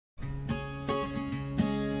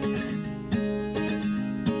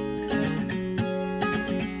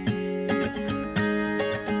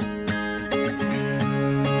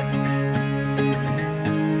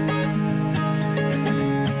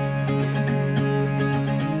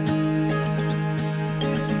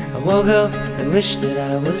woke up and wished that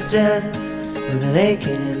I was dead, with an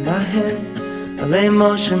aching in my head. I lay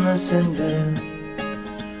motionless in bed.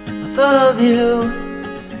 I thought of you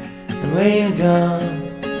and where you'd gone.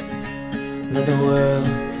 Let the world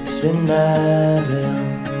spin madly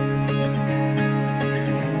on.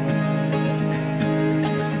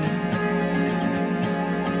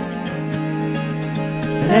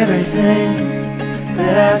 And everything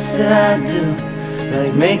that I said I'd do,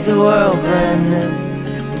 like make the world brand new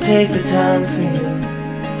and take the time for you,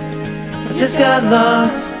 I just got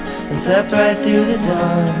lost and slept right through the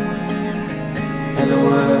dawn, and the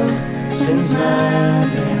world spins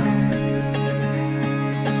madly on.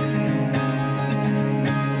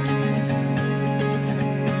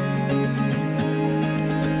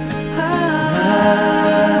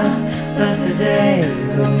 Let the day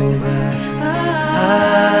go by. I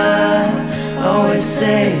always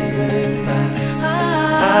say goodbye.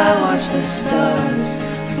 I watch the stars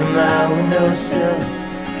from my windowsill.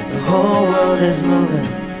 The whole world is moving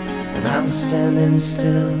and I'm standing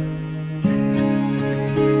still.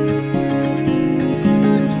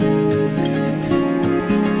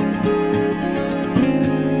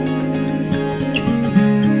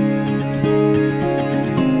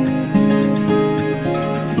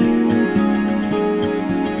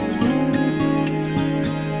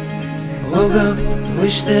 Woke up,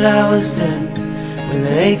 wished that I was dead, with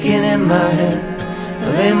an aching in my head. I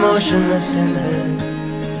lay motionless in bed.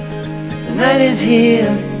 The night is here,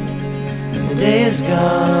 and the day is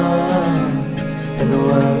gone, and the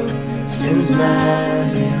world spins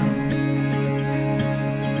madly on.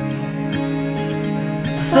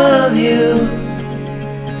 I thought of you,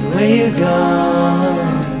 and where you're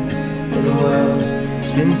gone, and the world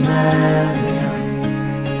spins madly on,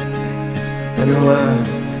 and the world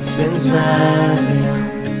spins madly on,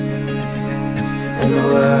 and the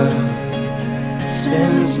world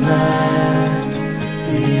spins madly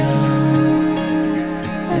on.